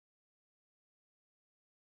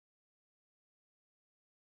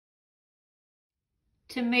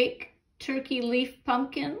To make turkey leaf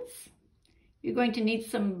pumpkins, you're going to need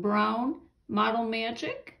some brown Model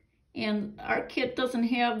Magic, and our kit doesn't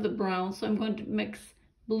have the brown, so I'm going to mix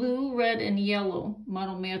blue, red, and yellow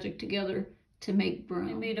Model Magic together to make brown.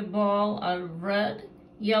 I made a ball out of red,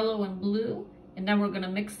 yellow, and blue, and now we're going to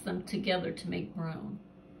mix them together to make brown.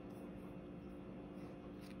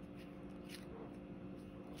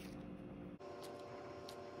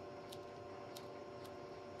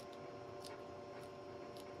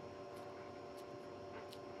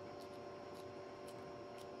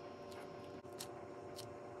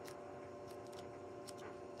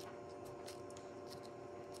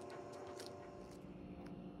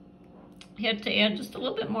 I had to add just a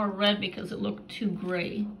little bit more red because it looked too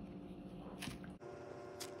gray.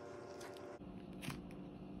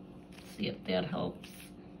 See if that helps.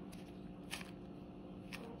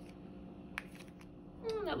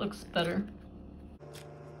 That looks better.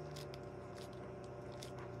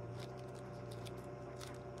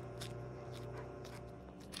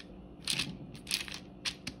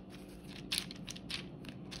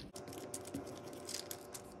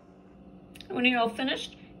 When you're all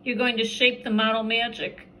finished, you're going to shape the Model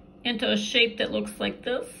Magic into a shape that looks like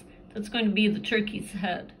this. That's going to be the turkey's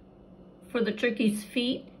head. For the turkey's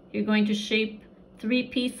feet, you're going to shape 3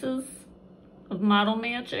 pieces of Model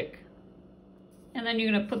Magic, and then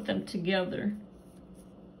you're going to put them together.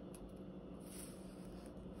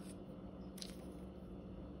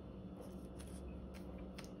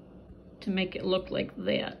 To make it look like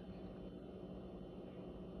that.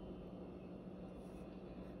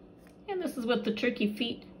 And this is what the turkey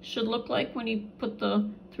feet should look like when you put the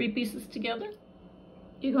 3 pieces together.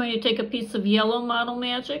 You're going to take a piece of yellow Model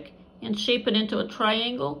Magic and shape it into a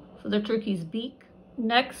triangle for the turkey's beak.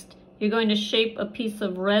 Next, you're going to shape a piece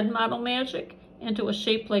of red Model Magic into a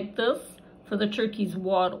shape like this for the turkey's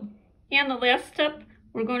wattle. And the last step,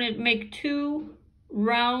 we're going to make 2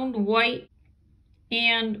 round white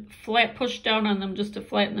and flat, push down on them just to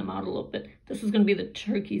flatten them out a little bit. This is going to be the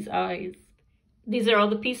turkey's eyes. These are all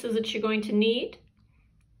the pieces that you're going to need.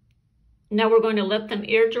 Now we're going to let them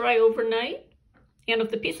air dry overnight. And if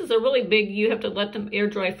the pieces are really big, you have to let them air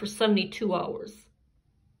dry for 72 hours.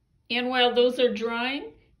 And while those are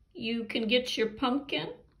drying, you can get your pumpkin.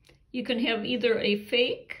 You can have either a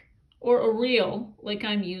fake or a real, like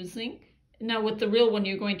I'm using. Now with the real one,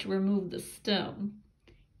 you're going to remove the stem.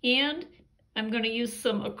 And I'm going to use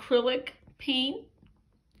some acrylic paint.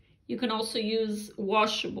 You can also use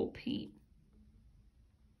washable paint.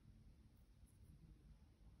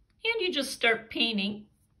 And you just start painting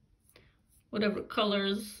whatever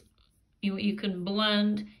colors you can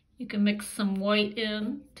blend. You can mix some white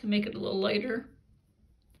in to make it a little lighter.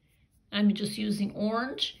 I'm just using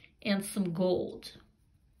orange and some gold.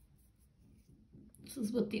 This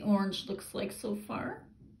is what the orange looks like so far.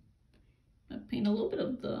 I paint a little bit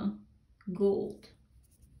of the gold.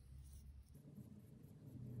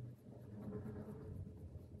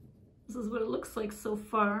 This is what it looks like so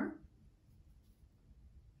far.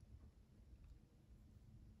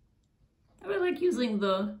 I really like using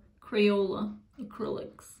the Crayola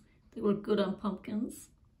acrylics. They work good on pumpkins.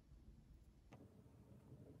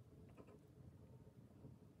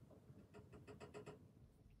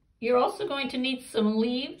 You're also going to need some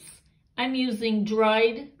leaves. I'm using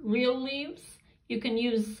dried real leaves. You can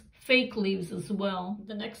use fake leaves as well.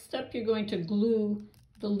 The next step, you're going to glue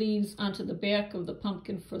the leaves onto the back of the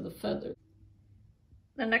pumpkin for the feather.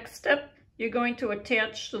 The next step, you're going to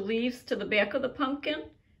attach the leaves to the back of the pumpkin.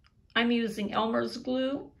 I'm using Elmer's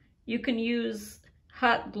glue. You can use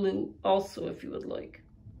hot glue also if you would like.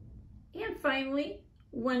 And finally,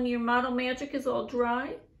 when your Model Magic is all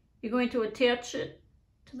dry, you're going to attach it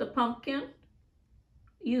to the pumpkin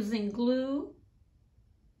using glue.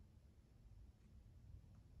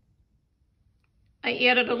 I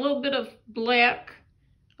added a little bit of black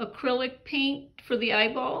acrylic paint for the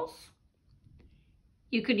eyeballs.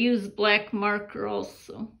 You could use black marker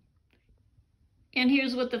also. And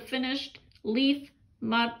here's what the finished leaf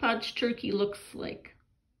Mod Podge turkey looks like.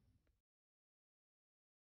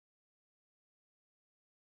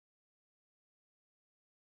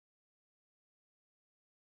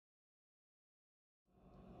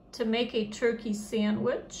 To make a turkey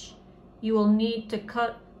sandwich, you will need to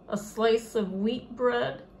cut a slice of wheat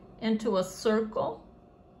bread into a circle,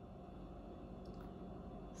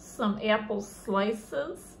 some apple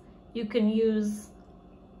slices. You can use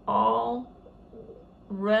all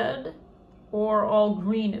red or all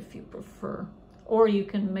green if you prefer, or you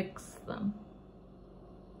can mix them.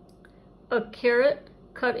 A carrot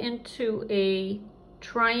cut into a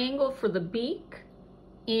triangle for the beak,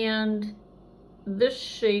 and this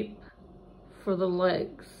shape for the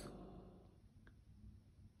legs.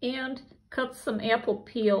 And cut some apple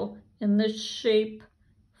peel in this shape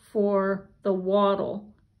for the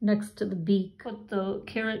wattle next to the beak. Put the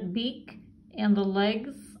carrot beak and the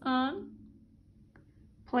legs on.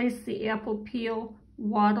 Place the apple peel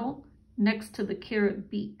wattle next to the carrot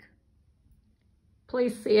beak.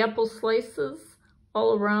 Place the apple slices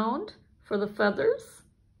all around for the feathers,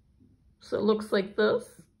 so it looks like this.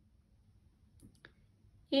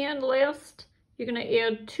 And last, you're going to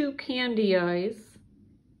add 2 candy eyes,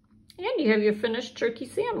 and you have your finished turkey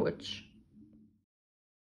sandwich.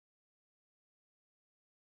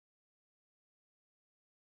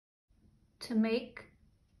 To make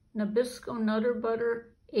Nabisco Nutter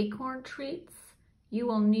Butter Acorn Treats, you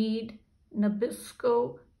will need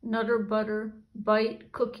Nabisco Nutter Butter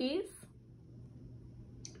Bite cookies,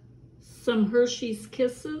 some Hershey's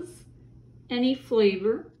Kisses, any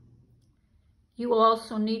flavor. You will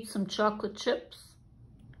also need some chocolate chips.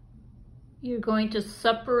 You're going to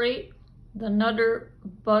separate the Nutter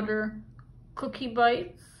Butter cookie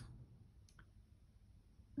bites.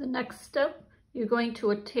 The next step, you're going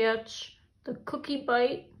to attach the cookie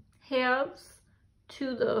bite halves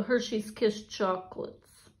to the Hershey's Kiss chocolates.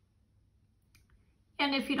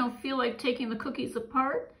 And if you don't feel like taking the cookies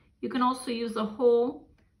apart, you can also use a whole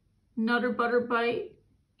Nutter Butter bite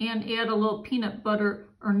and add a little peanut butter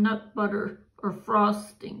or nut butter or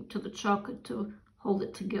frosting to the chocolate to hold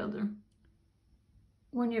it together.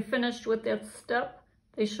 When you're finished with that step,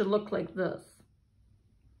 they should look like this.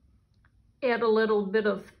 Add a little bit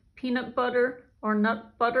of peanut butter or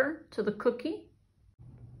nut butter to the cookie.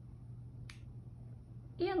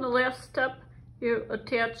 And the last step, you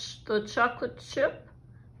attach the chocolate chip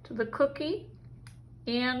to the cookie,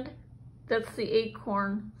 and that's the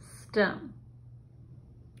acorn stem.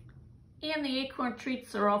 And the acorn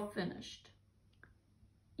treats are all finished.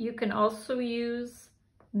 You can also use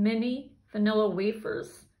mini vanilla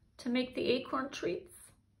wafers to make the acorn treats.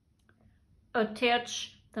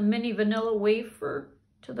 Attach the mini vanilla wafer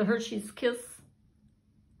to the Hershey's Kiss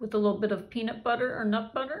with a little bit of peanut butter or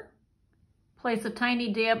nut butter. Place a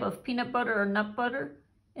tiny dab of peanut butter or nut butter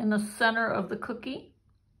in the center of the cookie.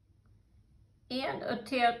 And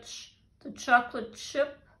attach the chocolate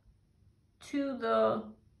chip to the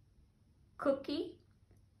cookie,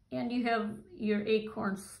 and you have your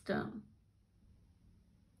acorn stem.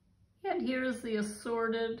 And here's the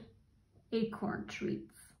assorted acorn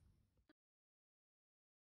treats.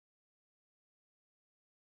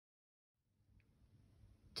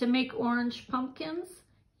 To make orange pumpkins,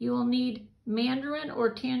 you will need mandarin or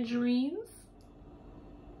tangerines,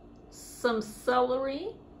 some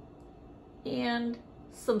celery, and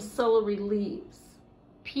some celery leaves.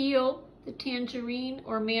 Peel the tangerine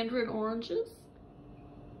or mandarin oranges.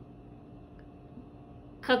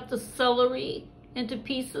 Cut the celery into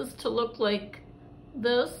pieces to look like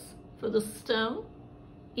this for the stem,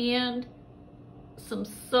 and some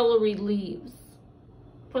celery leaves.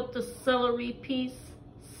 Put the celery piece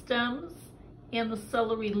stems and the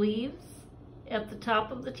celery leaves at the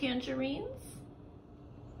top of the tangerines.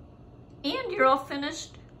 And you're all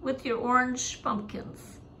finished with your orange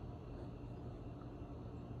pumpkins.